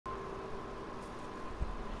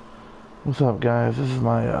What's up, guys? This is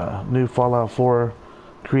my new Fallout 4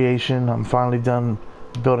 creation. I'm finally done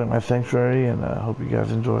building my sanctuary, and I hope you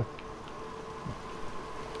guys enjoy.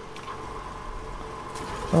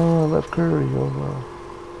 Oh, I left Curry. Oh, well.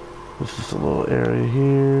 This is a little area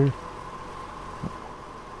here.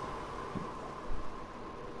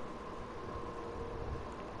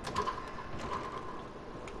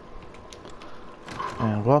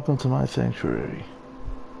 And welcome to my sanctuary.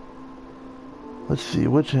 Let's see,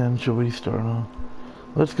 which end should we start on?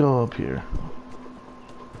 Let's go up here.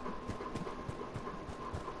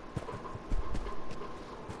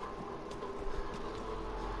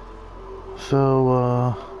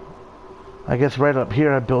 So, I guess right up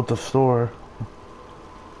here I built a store.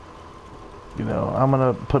 You know, I'm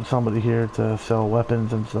gonna put somebody here to sell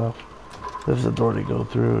weapons and stuff. This is a door to go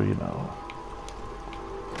through, you know,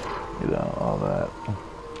 all that.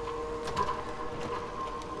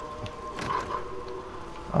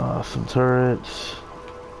 Some turrets.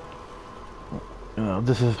 You know,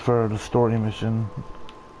 this is for the story mission.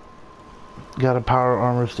 Got a power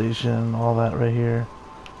armor station, all that right here.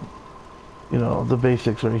 You know, the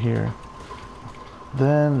basics right here.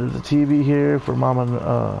 Then there's a TV here for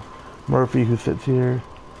Mama Murphy, who sits here.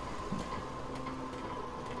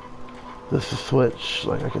 This is a switch,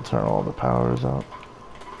 like I can turn all the powers out.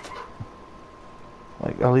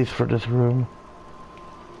 Like, at least for this room.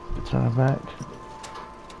 Turn it back.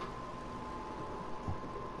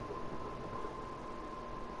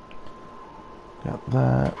 Got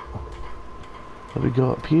that. Let me go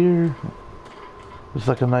up here. There's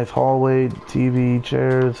like a nice hallway, TV,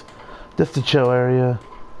 chairs. Just a chill area.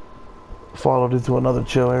 Followed into another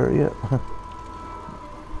chill area.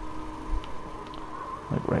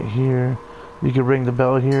 Like right here. You can ring the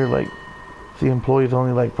bell here, like the employees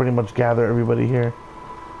only, like pretty much gather everybody here.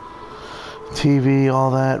 TV, all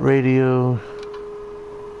that, radio,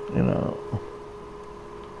 you know.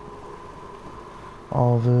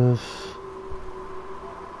 All this.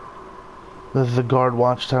 This is a guard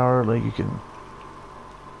watchtower, like you can,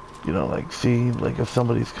 you know, like see, like if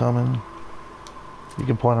somebody's coming, you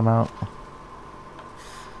can point them out.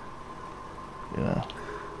 Yeah.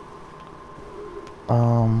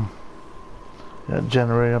 Yeah,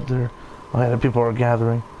 generator up there. Oh yeah, the people are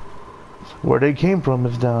gathering. Where they came from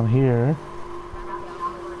is down here,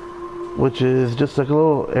 which is just like a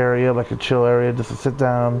little area, like a chill area, just to sit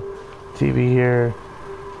down. TV here.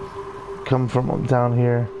 Come from down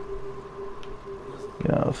here. You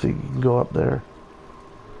know, so you can go up there.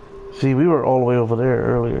 See, we were all the way over there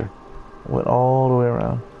earlier. Went all the way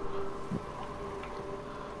around.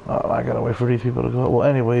 Oh, I gotta wait for these people to go. Well,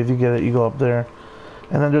 anyways, you get it. You go up there.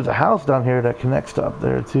 And then there's a house down here that connects to up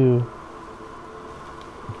there, too.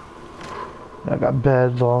 I got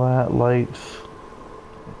beds, all that, lights.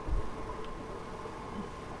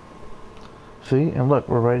 See? And look,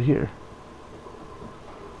 we're right here.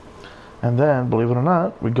 And then, believe it or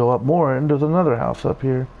not, we go up more and there's another house up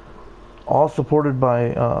here. All supported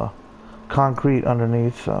by concrete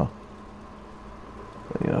underneath, so.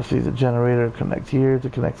 You know, see the generator connect here to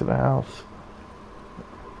connect to the house.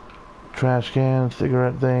 Trash can,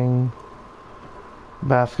 cigarette thing.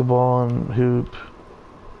 Basketball and hoop.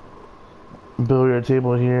 Billiard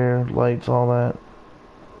table here, lights, all that.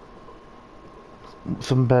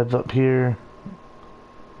 Some beds up here.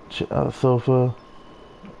 Sofa.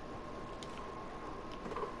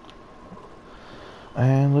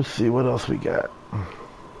 And let's see what else we got.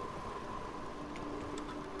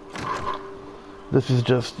 This is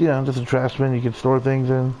just, you know, just a trash bin you can store things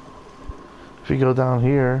in. If you go down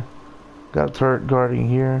here, got a turret guarding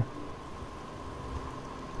here.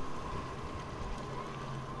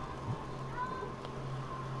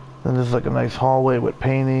 Then there's like a nice hallway with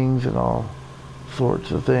paintings and all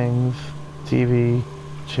sorts of things. TV,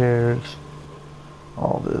 chairs,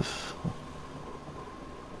 all this.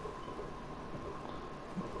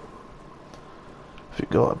 If you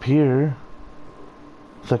go up here,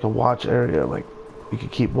 it's like a watch area, like you can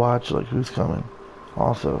keep watch, like who's coming.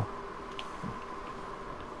 Also,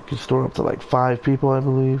 you can store up to like 5 people, I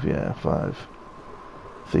believe. Yeah, 5.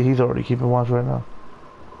 See, he's already keeping watch right now.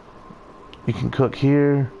 You can cook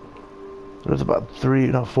here. There's about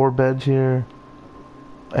 4 beds here.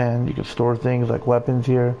 And you can store things like weapons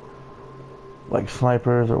here, like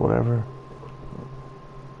snipers or whatever.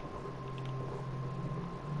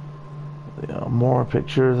 You know, more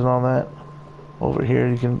pictures and all that. Over here,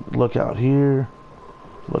 you can look out here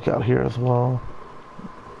as well.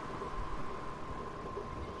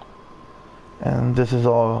 And this is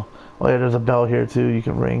all, oh yeah, there's a bell here too, you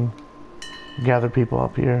can ring, gather people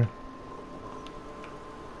up here.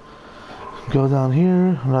 Go down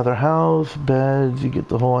here, another house, beds, you get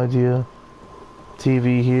the whole idea.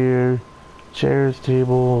 TV here, chairs,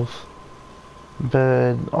 tables,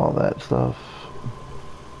 bed, all that stuff.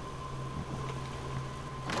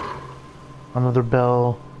 Another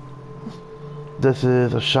bell. This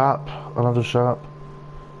is a shop, another shop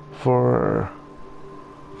for,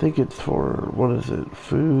 I think it's for, what is it,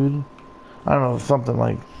 food? I don't know, something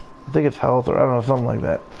like, I think it's health or I don't know, something like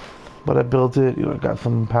that. But I built it, you know, got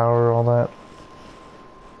some power, all that.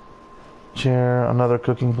 Chair, another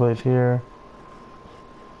cooking place here.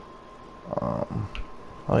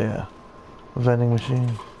 Oh yeah, vending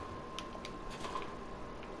machine.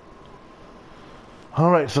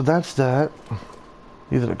 Alright, so that's that.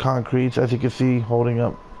 These are the concretes, as you can see, holding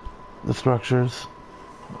up the structures.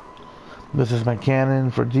 This is my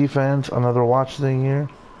cannon for defense, another watch thing here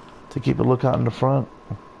to keep a lookout in the front.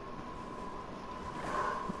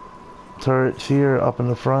 Turrets here up in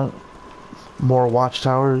the front. More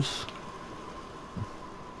watchtowers.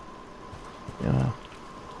 You know.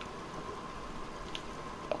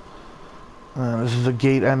 This is a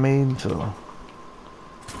gate I made, so.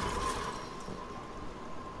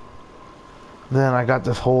 Then I got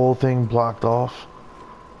this whole thing blocked off.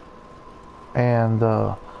 And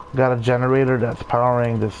got a generator that's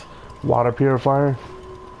powering this water purifier.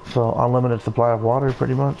 So unlimited supply of water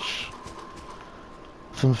pretty much.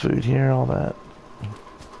 Some food here, all that.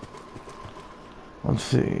 Let's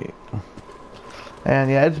see.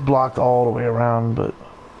 And yeah, it's blocked all the way around, but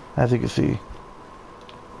as you can see.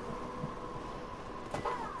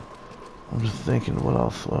 I'm just thinking, what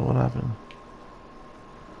else? What happened?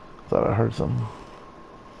 Thought I heard something.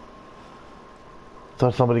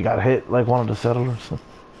 Thought somebody got hit, like one of the settlers.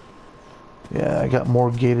 Yeah, I got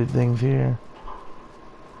more gated things here.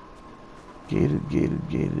 Gated, gated,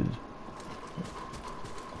 gated.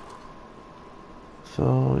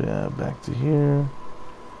 So, yeah, back to here.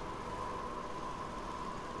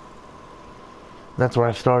 That's where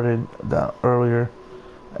I started earlier.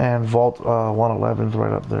 And Vault 111's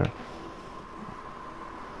right up there.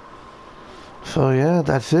 So, yeah,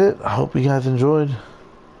 that's it. I hope you guys enjoyed.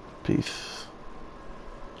 Peace.